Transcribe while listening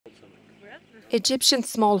Egyptian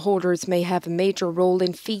smallholders may have a major role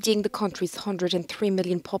in feeding the country's 103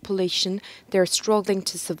 million population. They are struggling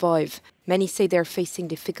to survive. Many say they are facing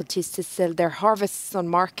difficulties to sell their harvests on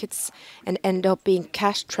markets and end up being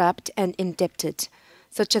cash-trapped and indebted,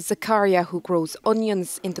 such as Zakaria, who grows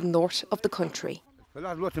onions in the north of the country.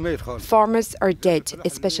 Farmers are dead,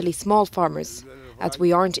 especially small farmers, as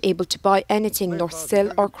we aren't able to buy anything nor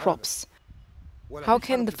sell our crops. How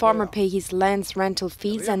can the farmer pay his land's rental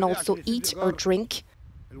fees and also eat or drink?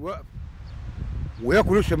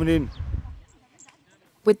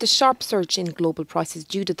 With the sharp surge in global prices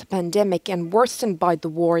due to the pandemic and worsened by the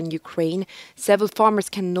war in Ukraine, several farmers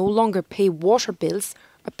can no longer pay water bills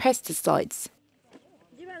or pesticides.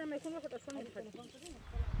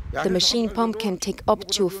 The machine pump can take up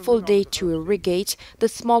to a full day to irrigate the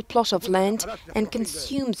small plot of land and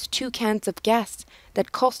consumes 2 cans of gas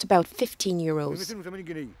that cost about €15.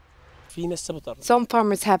 Some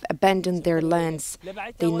farmers have abandoned their lands.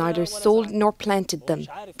 They neither sold nor planted them.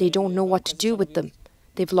 They don't know what to do with them.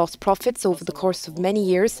 They've lost profits over the course of many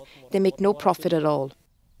years. They make no profit at all.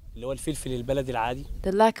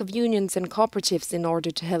 The lack of unions and cooperatives in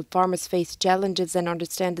order to help farmers face challenges and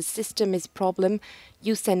understand the system is a problem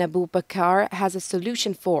Hussein Abu Bakr has a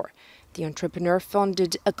solution for. The entrepreneur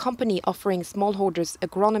founded a company offering smallholders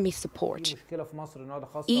agronomy support.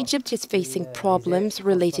 Egypt is facing problems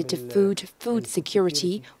related to food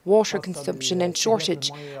security, water consumption and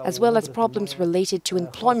shortage, as well as problems related to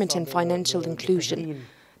employment and financial inclusion.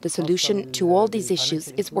 The solution to all these issues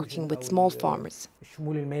is working with small farmers.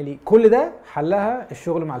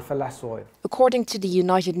 According to the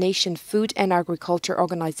United Nations Food and Agriculture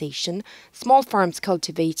Organization, small farms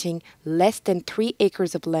cultivating less than 3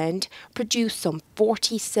 acres of land produce some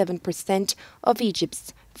 47% of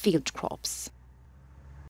Egypt's field crops.